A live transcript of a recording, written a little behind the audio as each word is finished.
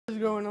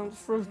going on?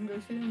 It's Frozen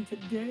Ghost here, and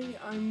today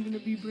I'm going to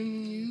be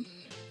bringing you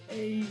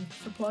a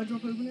supply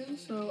drop opening.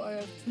 So I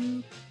have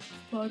 2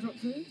 supply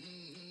drops here,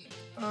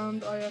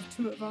 and I have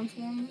 2 advanced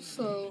ones.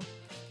 So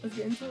let's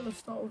get into it. Let's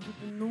start with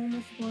the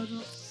normal supply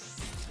drop.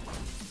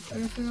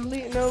 Anything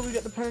elite? No, we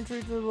get the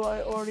penetrator, but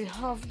I already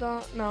have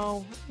that.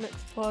 Now,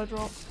 next supply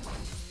drop.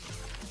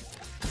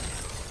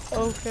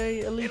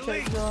 Okay, elite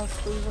exhaust,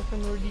 please, I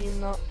can redeem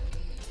that.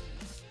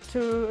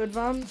 2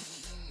 advanced.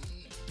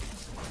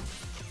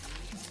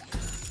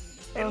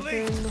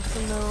 Okay,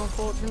 nothing there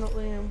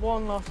unfortunately, and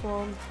 1 last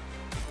one.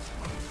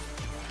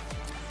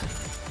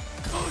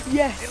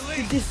 Yes,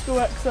 the Disco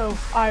EXO.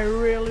 I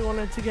really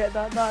wanted to get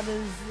that. That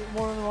is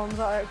one of the ones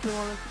that I actually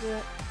wanted to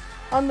get.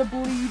 And the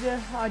Bleeder.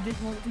 I did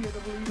want to get the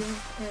Bleeder.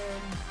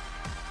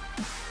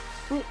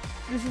 But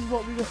this is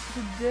what we got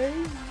today.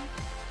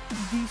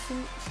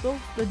 Decent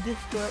stuff. The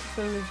Disco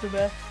EXO is the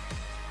best.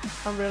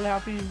 I'm really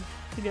happy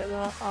to get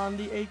that. And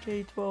the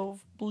AK-12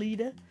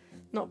 Bleeder.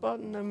 Not bad.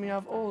 And then we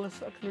have all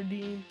this I can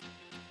redeem.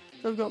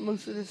 So I've got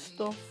most of this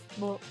stuff,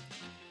 but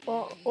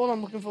all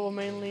I'm looking for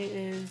mainly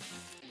is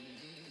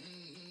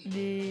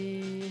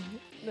the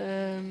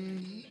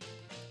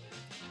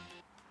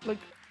like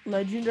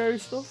legendary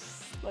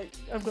stuff. Like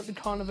I've got the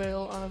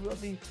Carnival and I've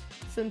got the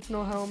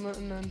Sentinel helmet,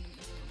 and then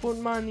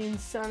wouldn't mind the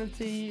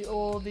Insanity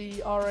or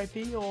the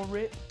RIP or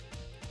RIP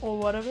or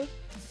whatever.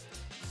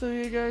 So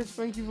yeah guys,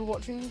 thank you for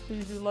watching.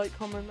 Please do like,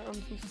 comment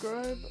and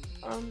subscribe,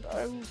 and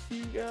I will see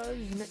you guys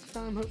next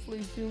time,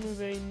 hopefully soon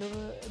with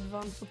another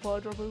advanced supply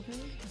drop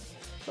opening.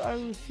 So I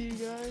will see you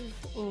guys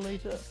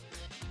later.